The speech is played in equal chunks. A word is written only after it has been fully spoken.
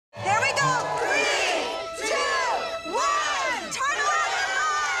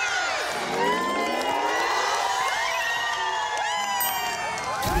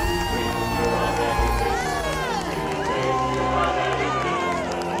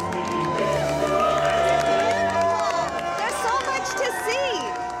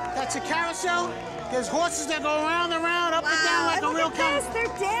carousel. There's horses that go around and around, up and down like a real carousel.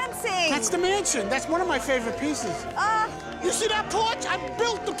 They're dancing. That's the mansion. That's one of my favorite pieces. You see that porch? I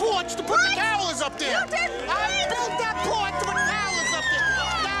built the porch to put the carolers up there. You did? I built that porch to put the carolers up there.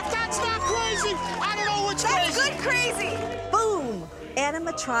 Now, if that's not crazy, I don't know what's crazy. That's good crazy. Boom.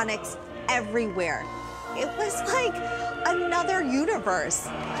 Animatronics everywhere. It was like another universe.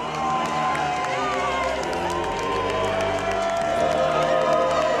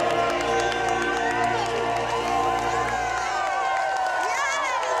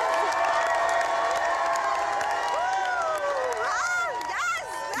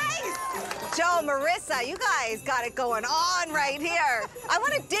 Joe, Marissa, you guys got it going on right here. I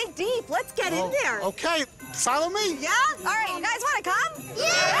want to dig deep. Let's get in there. Okay, follow me. Yeah? All right, you guys want to come?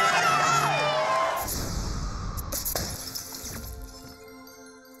 Yeah!